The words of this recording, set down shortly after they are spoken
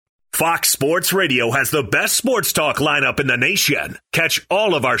Fox Sports Radio has the best sports talk lineup in the nation. Catch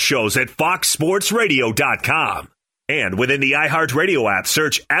all of our shows at foxsportsradio.com. And within the iHeartRadio app,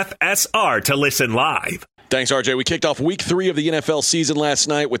 search FSR to listen live. Thanks, RJ. We kicked off week 3 of the NFL season last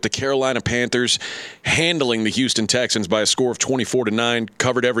night with the Carolina Panthers handling the Houston Texans by a score of 24-9.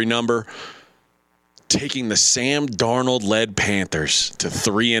 Covered every number. Taking the Sam Darnold-led Panthers to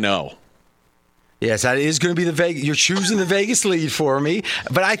 3-0. Yes, that is going to be the Vegas. You're choosing the Vegas lead for me,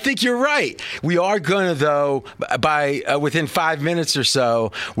 but I think you're right. We are going to, though, by within 5 minutes or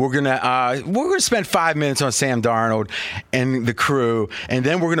so, we're going to spend 5 minutes on Sam Darnold and the crew, and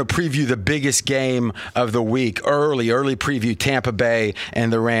then we're going to preview the biggest game of the week. Early preview, Tampa Bay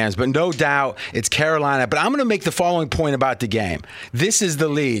and the Rams. But no doubt it's Carolina. But I'm going to make the following point about the game. This is the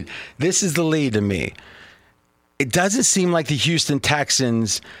lead. This is the lead to me. It doesn't seem like the Houston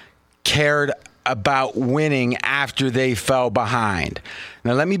Texans cared about winning after they fell behind.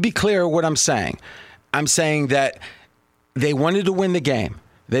 Now, let me be clear what I'm saying. I'm saying that they wanted to win the game.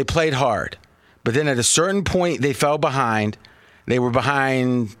 They played hard. But then at a certain point, they fell behind. They were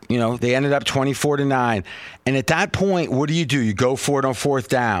behind, they ended up 24-9. And at that point, what do? You go for it on fourth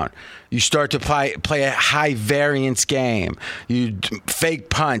down. You start to play a high variance game. You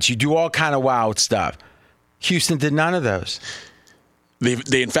fake punch. You do all kind of wild stuff. Houston did none of those.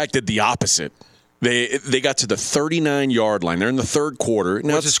 They in fact did the opposite. They got to the 39-yard line. They're in the third quarter.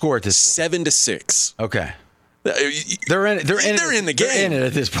 Now what's the score at this point? 7-6. Okay. They're in the game. They're in it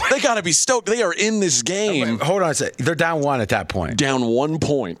at this point. They got to be stoked. They are in this game. Hold on a second. They're down 1 at that point. Down 1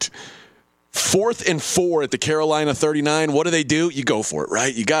 point. 4th and 4 at the Carolina 39. What do? You go for it,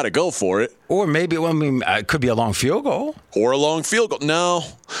 right? You got to go for it. Or maybe, it could be a long field goal. Or a long field goal. No.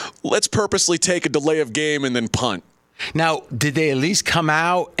 Let's purposely take a delay of game and then punt. Now, did they at least come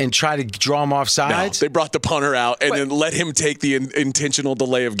out and try to draw him off sides? No, they brought the punter out and then let him take the intentional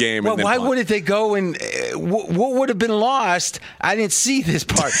delay of game. Well, and then why punt. wouldn't they go and what would have been lost? I didn't see this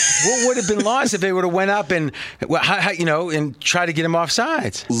part. What would have been lost if they would have went up and and try to get him off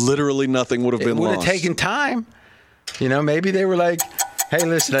sides? Literally nothing would have been lost. It would have taken time. Maybe they were like, "Hey,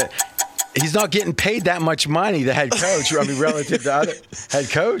 listen." He's not getting paid that much money, the head coach, relative to other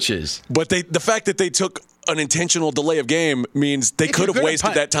head coaches. But the fact that they took an intentional delay of game means they could have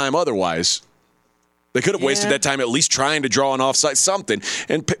wasted that time otherwise. They could have wasted that time at least trying to draw an offside, something.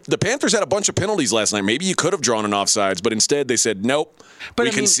 And the Panthers had a bunch of penalties last night. Maybe you could have drawn an offsides, but instead they said, nope,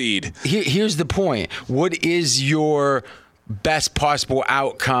 we concede. Here's the point. What is your best possible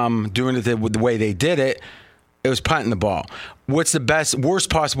outcome doing it the way they did it? It was punting the ball. What's the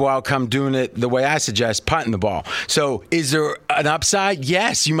worst possible outcome doing it the way I suggest, punting the ball? So is there an upside?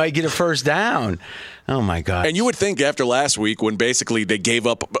 Yes, you might get a first down. Oh, my God. And you would think after last week when basically they gave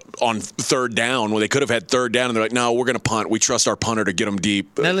up on third down, when they could have had third down, and they're like, no, we're going to punt. We trust our punter to get them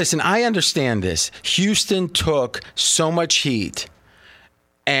deep. Now, listen, I understand this. Houston took so much heat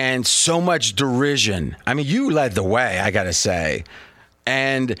and so much derision. I mean, you led the way, I got to say.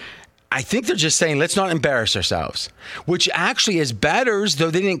 And I think they're just saying, let's not embarrass ourselves, which actually as bettors, though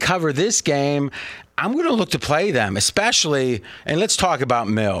they didn't cover this game, I'm going to look to play them, especially, and let's talk about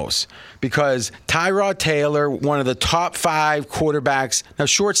Mills, because Tyrod Taylor, one of the top 5 quarterbacks, now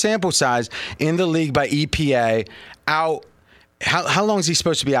short sample size, in the league by EPA, out. How long is he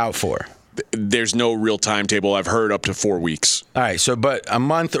supposed to be out for? There's no real timetable. I've heard up to 4 weeks. All right, but a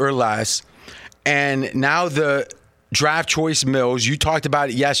month or less. And now the draft choice Mills, you talked about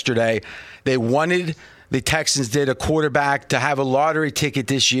it yesterday. The Texans did a quarterback to have a lottery ticket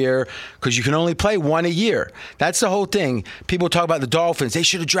this year because you can only play one a year. That's the whole thing. People talk about the Dolphins. They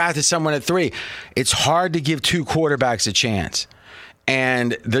should have drafted someone at 3. It's hard to give 2 quarterbacks a chance.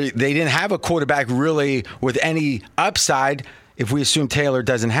 And they didn't have a quarterback really with any upside. If we assume Taylor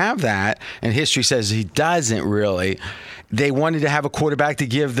doesn't have that, and history says he doesn't really, they wanted to have a quarterback to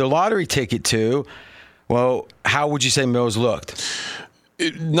give the lottery ticket to. Well, how would you say Mills looked?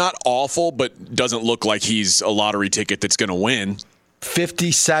 Not awful, but doesn't look like he's a lottery ticket that's going to win.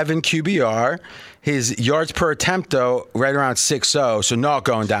 57 QBR. His yards per attempt, though, right around 6.0, so not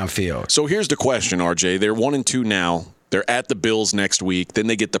going downfield. So here's the question, RJ. They're 1-2 now. They're at the Bills next week. Then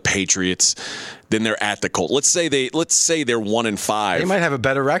they get the Patriots. Then they're at the Colts. Let's say they're 1-5. They might have a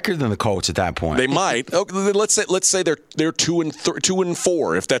better record than the Colts at that point. They might. Okay, let's say they're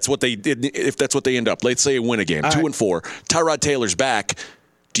 2-4 if that's what they did. If that's what they end up. Let's say a win a game. 2-4. Tyrod Taylor's back.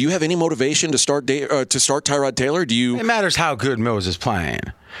 Do you have any motivation to start Tyrod Taylor? It matters how good Mills is playing.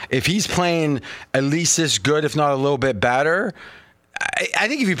 If he's playing at least as good, if not a little bit better, I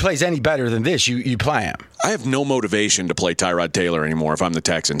think if he plays any better than this, you play him. I have no motivation to play Tyrod Taylor anymore if I'm the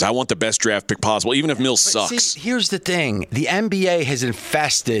Texans. I want the best draft pick possible, even if Mills sucks. See, here's the thing. The NBA has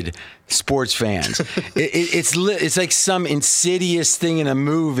infested sports fans. It's like some insidious thing in a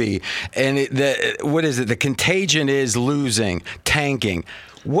movie. And what is it? The contagion is losing, tanking.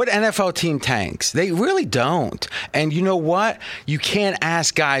 What NFL team tanks? They really don't. And you know what? You can't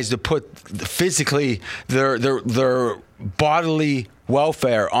ask guys to put physically their bodily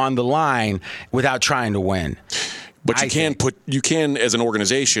welfare on the line without trying to win. But you can as an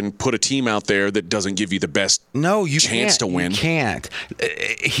organization put a team out there that doesn't give you the best chance to win. You can't.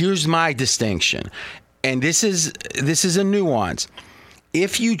 Here's my distinction, and this is a nuance.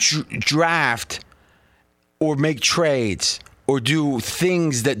 If you draft or make trades or do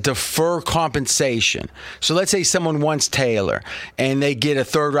things that defer compensation, so let's say someone wants Taylor and they get a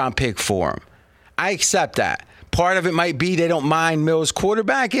third-round pick for him, I accept that. Part of it might be they don't mind Mills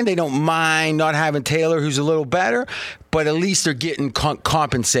quarterbacking. They don't mind not having Taylor, who's a little better, but at least they're getting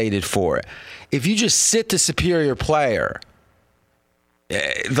compensated for it. If you just sit the superior player,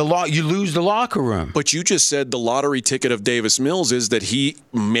 you lose the locker room. But you just said the lottery ticket of Davis Mills is that he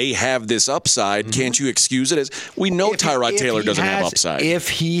may have this upside. Mm-hmm. Can't you excuse it as we know Tyrod Taylor doesn't have upside? If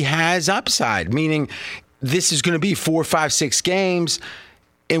he has upside, meaning this is going to be 4, 5, 6 games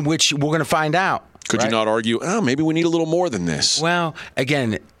in which we're going to find out. Could you not argue, maybe we need a little more than this? Well,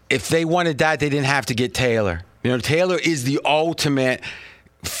 again, if they wanted that, they didn't have to get Taylor. Taylor is the ultimate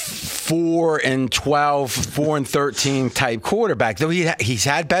 4-12, 4-13 type quarterback, though he's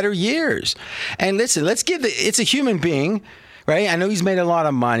had better years. And listen, it's a human being, right? I know he's made a lot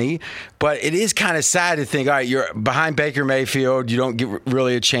of money, but it is kind of sad to think, all right, you're behind Baker Mayfield, you don't get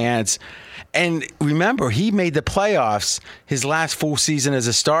really a chance. And remember, he made the playoffs his last full season as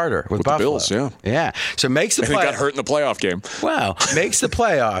a starter with Buffalo. The Bills, yeah. So makes the playoffs. And he got hurt in the playoff game. Well, makes the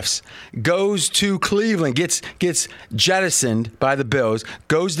playoffs, goes to Cleveland, gets jettisoned by the Bills,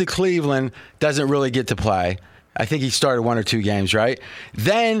 goes to Cleveland, doesn't really get to play. I think he started 1 or 2 games, right?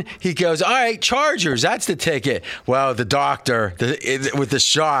 Then he goes, all right, Chargers, that's the ticket. Well, the doctor with the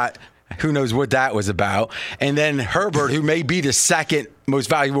shot, who knows what that was about. And then Herbert, who may be the second most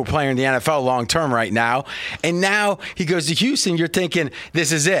valuable player in the NFL long-term right now. And now he goes to Houston. You're thinking,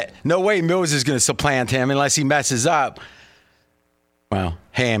 this is it. No way Mills is going to supplant him unless he messes up. Well,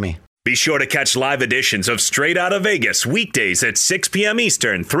 hammy. Be sure to catch live editions of Straight Outta Vegas weekdays at 6 p.m.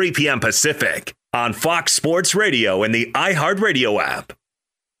 Eastern, 3 p.m. Pacific on Fox Sports Radio and the iHeartRadio app.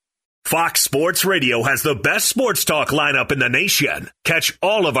 Fox Sports Radio has the best sports talk lineup in the nation. Catch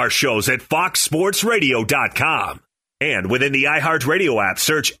all of our shows at foxsportsradio.com. And within the iHeartRadio app,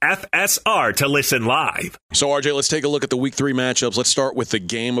 search FSR to listen live. So, RJ, let's take a look at the Week 3 matchups. Let's start with the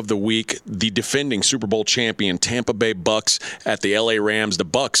game of the week. The defending Super Bowl champion Tampa Bay Bucks at the LA Rams. The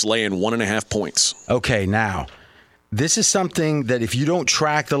Bucks laying 1.5 points. Okay, now, this is something that if you don't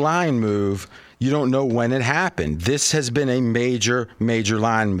track the line move, you don't know when it happened. This has been a major, major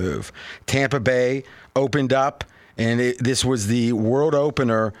line move. Tampa Bay opened up, and this was the world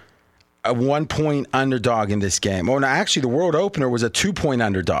opener, a 1-point underdog in this game. Oh, no, actually, the world opener was a 2-point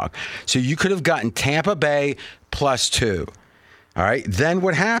underdog. So you could have gotten Tampa Bay +2. All right. Then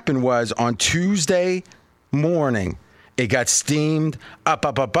what happened was on Tuesday morning, it got steamed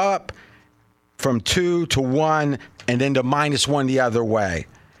up from 2 to 1 and then to -1 the other way.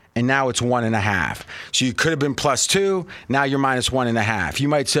 And now it's 1.5. So you could have been +2. Now you're -1.5. You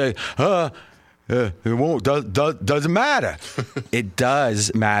might say, it won't. Doesn't matter. It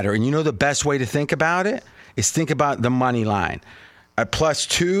does matter. And you know the best way to think about it is think about the money line. At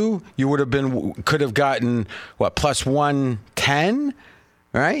 +2, you could have gotten what, +110,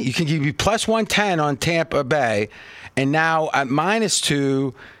 right? You can give you +110 on Tampa Bay, and now at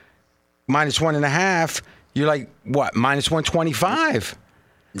 -2, -1.5, you're like what, -125.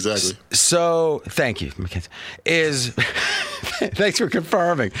 Exactly. So, thank you, Mackenzie. Thanks for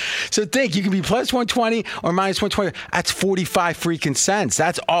confirming. So, you can be +120 or -120. That's 45 freaking cents.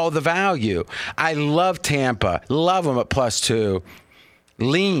 That's all the value. I love Tampa. Love them at +2.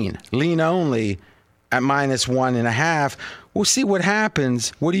 Lean only at -1.5. We'll see what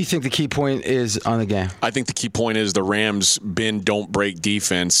happens. What do you think the key point is on the game? I think the key point is the Rams' bend don't break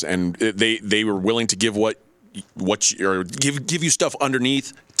defense, and they were willing to give give you stuff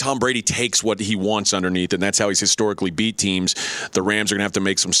underneath. Tom Brady takes what he wants underneath, and that's how he's historically beat teams. The Rams are going to have to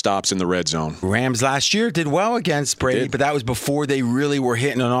make some stops in the red zone. Rams last year did well against Brady, but that was before they really were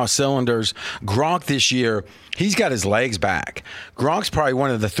hitting on all cylinders. Gronk this year, he's got his legs back. Gronk's probably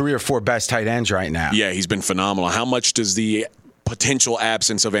one of the 3 or 4 best tight ends right now. Yeah, he's been phenomenal. How much does the potential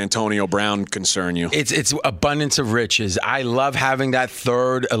absence of Antonio Brown concern you? It's abundance of riches. I love having that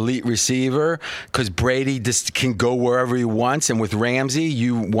third elite receiver because Brady just can go wherever he wants. And with Ramsey,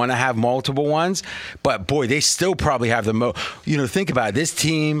 you want to have multiple ones. But, boy, they still probably have the most. Think about it. This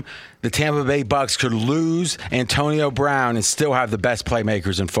team, the Tampa Bay Bucks, could lose Antonio Brown and still have the best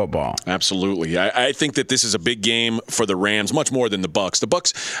playmakers in football. Absolutely. I think that this is a big game for the Rams, much more than the Bucks. The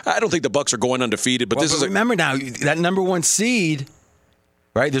Bucks, I don't think the Bucks are going undefeated, but remember now, that number one seed,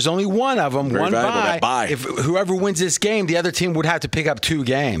 right? There's only one of them, one bye. If whoever wins this game, the other team would have to pick up 2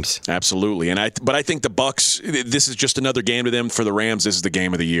 games. Absolutely. But I think the Bucks, this is just another game to them. For the Rams, this is the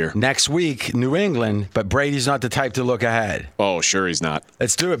game of the year. Next week, New England, but Brady's not the type to look ahead. Oh, sure he's not.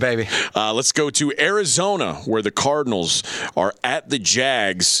 Let's do it, baby. Let's go to Arizona, where the Cardinals are at the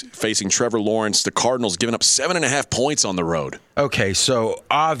Jags facing Trevor Lawrence. The Cardinals giving up 7.5 points on the road. Okay, so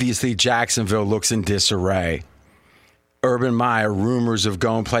obviously Jacksonville looks in disarray. Urban Meyer, rumors of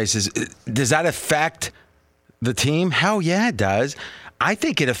going places. Does that affect the team? Hell yeah, it does. I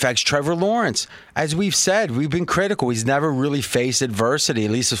think it affects Trevor Lawrence. As we've said, we've been critical. He's never really faced adversity,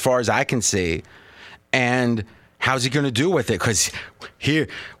 at least as far as I can see. And how's he going to do with it? Because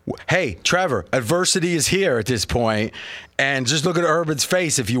hey, Trevor, adversity is here at this point. And just look at Urban's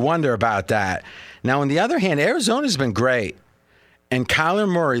face if you wonder about that. Now, on the other hand, Arizona's been great. And Kyler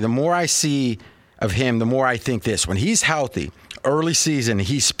Murray, the more I see of him, the more I think this. When he's healthy, early season,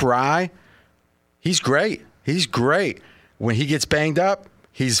 he's spry, he's great. He's great. When he gets banged up,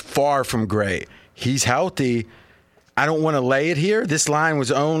 he's far from great. He's healthy. I don't want to lay it here. This line was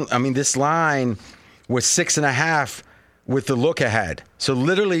 6.5 with the look ahead. So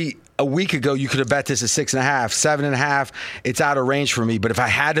literally a week ago, you could have bet this at 6.5, 7.5. It's out of range for me. But if I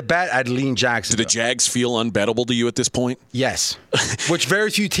had to bet, I'd lean Jacksonville. Do the Jags feel unbettable to you at this point? Yes, which very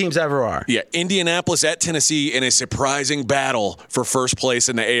few teams ever are. Yeah, Indianapolis at Tennessee in a surprising battle for first place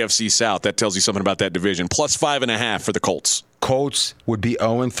in the AFC South. That tells you something about that division. Plus 5.5 for the Colts. Colts would be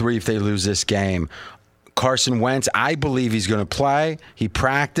 0-3 if they lose this game. Carson Wentz, I believe he's going to play. He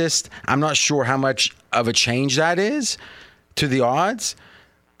practiced. I'm not sure how much of a change that is to the odds.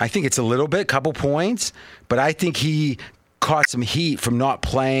 I think it's a little bit, couple points, but I think he caught some heat from not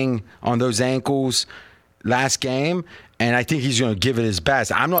playing on those ankles last game, and I think he's going to give it his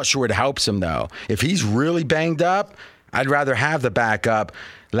best. I'm not sure it helps him, though. If he's really banged up, I'd rather have the backup.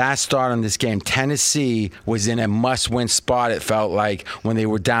 Last start on this game, Tennessee was in a must-win spot, it felt like, when they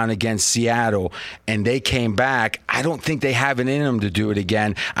were down against Seattle, and they came back. I don't think they have it in them to do it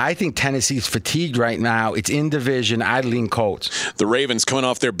again. I think Tennessee's fatigued right now. It's in division. I'd lean Colts. The Ravens, coming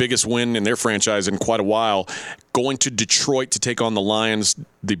off their biggest win in their franchise in quite a while, going to Detroit to take on the Lions.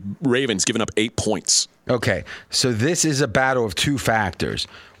 The Ravens giving up 8 points. Okay, so this is a battle of 2 factors.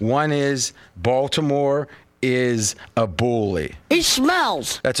 One is Baltimore is a bully. He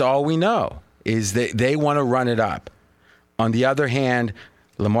smells. That's all we know, is that they want to run it up. On the other hand,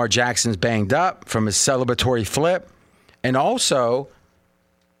 Lamar Jackson's banged up from his celebratory flip. And also,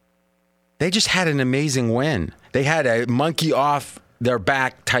 they just had an amazing win. They had a monkey off their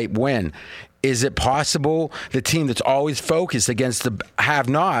back type win. Is it possible the team that's always focused against the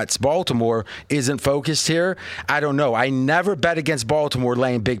have-nots, Baltimore, isn't focused here? I don't know. I never bet against Baltimore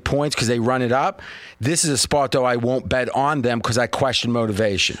laying big points because they run it up. This is a spot, though, I won't bet on them because I question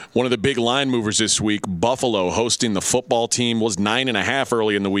motivation. One of the big line movers this week, Buffalo hosting the football team, was 9.5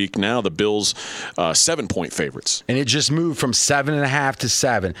 early in the week. Now the Bills 7-point favorites. And it just moved from 7.5 to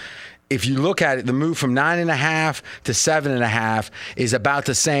 7. If you look at it, the move from 9.5 to 7.5 is about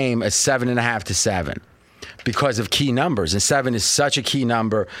the same as 7.5 to 7 because of key numbers. And 7 is such a key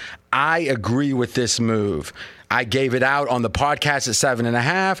number. I agree with this move. I gave it out on the podcast at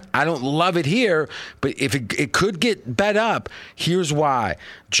 7.5. I don't love it here, but if it could get bet up, here's why.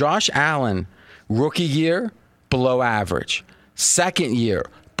 Josh Allen, rookie year, below average. Second year,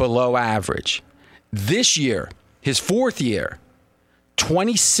 below average. This year, his fourth year,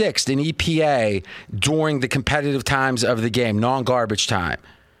 26th in EPA during the competitive times of the game, non-garbage time.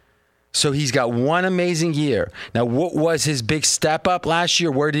 So he's got one amazing year. Now, what was his big step up last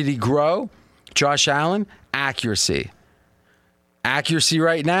year? Where did he grow? Josh Allen? Accuracy. Accuracy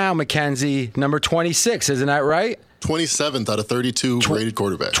right now, Mackenzie, number 26, isn't that right? 27th out of 32 rated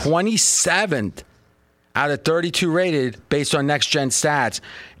quarterbacks. 27th out of 32 rated based on next-gen stats.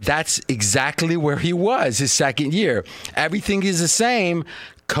 That's exactly where he was his second year. Everything is the same.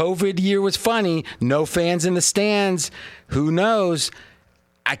 COVID year was funny. No fans in the stands. Who knows?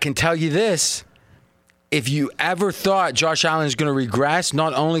 I can tell you this. If you ever thought Josh Allen is going to regress,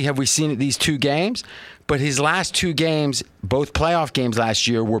 not only have we seen it these 2 games, but his last 2 games, both playoff games last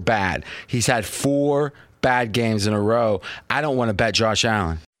year, were bad. He's had 4 bad games in a row. I don't want to bet Josh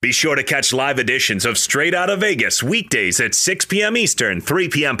Allen. Be sure to catch live editions of Straight Outta Vegas weekdays at 6 p.m. Eastern, 3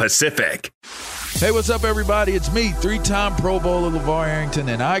 p.m. Pacific. Hey, what's up, everybody? It's me, 3-time Pro Bowler LeVar Arrington,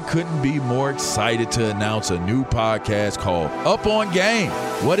 and I couldn't be more excited to announce a new podcast called Up on Game.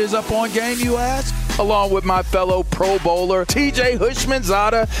 What is Up on Game, you ask? Along with my fellow Pro Bowler, TJ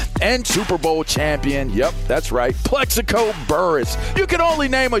Hushmanzada, and Super Bowl champion, yep, that's right, Plexico Burress. You can only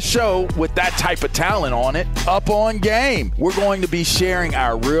name a show with that type of talent on it, Up on Game. We're going to be sharing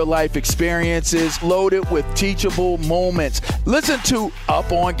our real-life experiences loaded with teachable moments. Listen to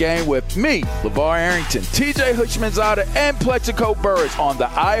Up on Game with me, LeVar Arrington, TJ Hushmanzada, and Plexico Burress on the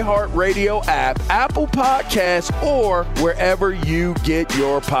iHeartRadio app, Apple Podcasts, or wherever you get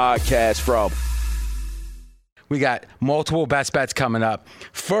your podcasts from. We got multiple best bets coming up.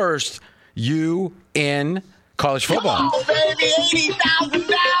 First, you in college football. Oh, baby,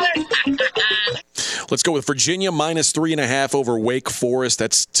 $80,000. Let's go with Virginia minus 3.5 over Wake Forest.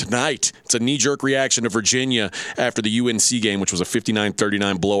 That's tonight. It's a knee-jerk reaction to Virginia after the UNC game, which was a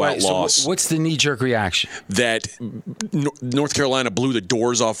 59-39 blowout loss. So what's the knee-jerk reaction? That North Carolina blew the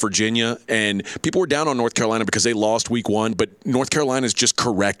doors off Virginia, and people were down on North Carolina because they lost week 1, but North Carolina is just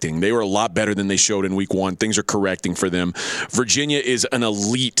correcting. They were a lot better than they showed in week 1. Things are correcting for them. Virginia is an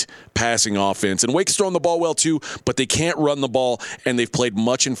elite passing offense, and Wake's throwing the ball well too, but they can't run the ball, and they've played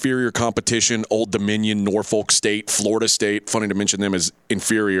much inferior competition. Old Dominion, Norfolk State, Florida State. Funny to mention them as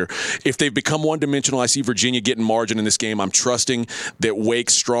inferior. If they've become one-dimensional, I see Virginia getting margin in this game. I'm trusting that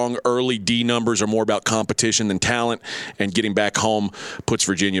Wake's strong early D numbers are more about competition than talent, and getting back home puts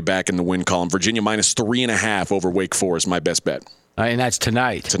Virginia back in the win column. Virginia minus 3.5 over Wake Forest, my best bet. And that's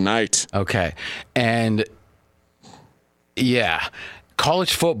tonight. Tonight. Okay. And, yeah,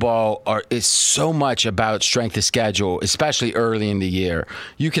 college football is so much about strength of schedule, especially early in the year.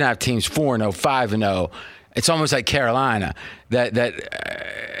 You can have teams 4-0, 5-0. It's almost like Carolina that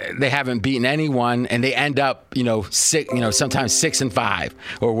they haven't beaten anyone, and they end up, sometimes 6-5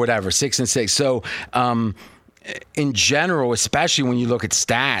 or whatever, 6-6. So, in general, especially when you look at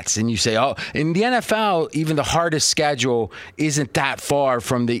stats and you say, oh, in the NFL, even the hardest schedule isn't that far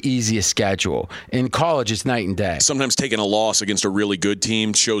from the easiest schedule. In college, it's night and day. Sometimes taking a loss against a really good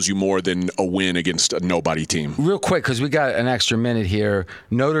team shows you more than a win against a nobody team. Real quick, because we got an extra minute here.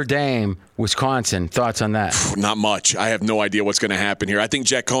 Notre Dame, Wisconsin, thoughts on that? Not much. I have no idea what's going to happen here. I think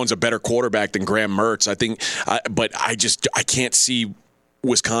Jack Cohen's a better quarterback than Graham Mertz. But I can't see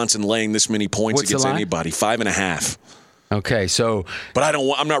Wisconsin laying this many points against anybody. 5.5. Okay, so but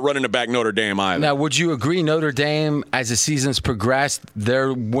I'm not running to back Notre Dame either. Now, would you agree Notre Dame, as the season's progressed,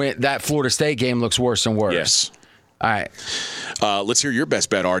 that Florida State game looks worse and worse? Yes. All right. Let's hear your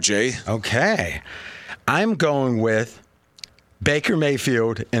best bet, RJ. Okay. I'm going with Baker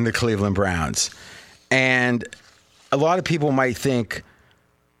Mayfield and the Cleveland Browns. And a lot of people might think,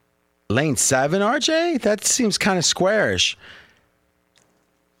 lane 7, RJ? That seems kind of squarish.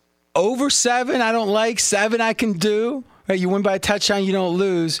 Over 7, I don't like. 7, I can do. Right, you win by a touchdown, you don't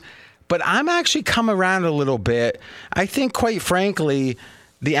lose. But I'm actually come around a little bit. I think, quite frankly,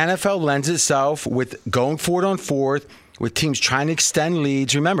 the NFL lends itself with going forward on fourth, with teams trying to extend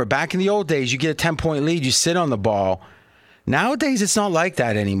leads. Remember, back in the old days, you get a 10-point lead, you sit on the ball. Nowadays, it's not like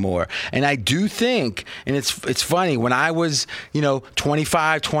that anymore. And I do think, and it's funny, when I was,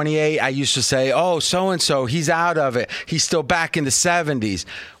 25, 28, I used to say, oh, so-and-so, he's out of it. He's still back in the 70s.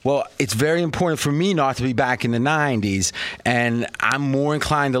 Well, it's very important for me not to be back in the 90s. And I'm more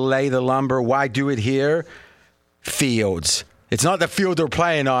inclined to lay the lumber. Why do it here? Fields. It's not the field they're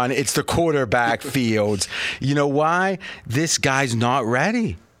playing on. It's the quarterback Fields. You know why? This guy's not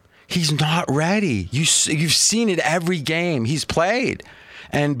ready. He's not ready. You've seen it every game he's played.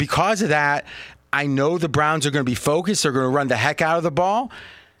 And because of that, I know the Browns are going to be focused. They're going to run the heck out of the ball.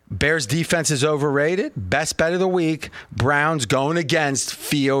 Bears defense is overrated. Best bet of the week. Browns going against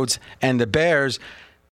Fields and the Bears.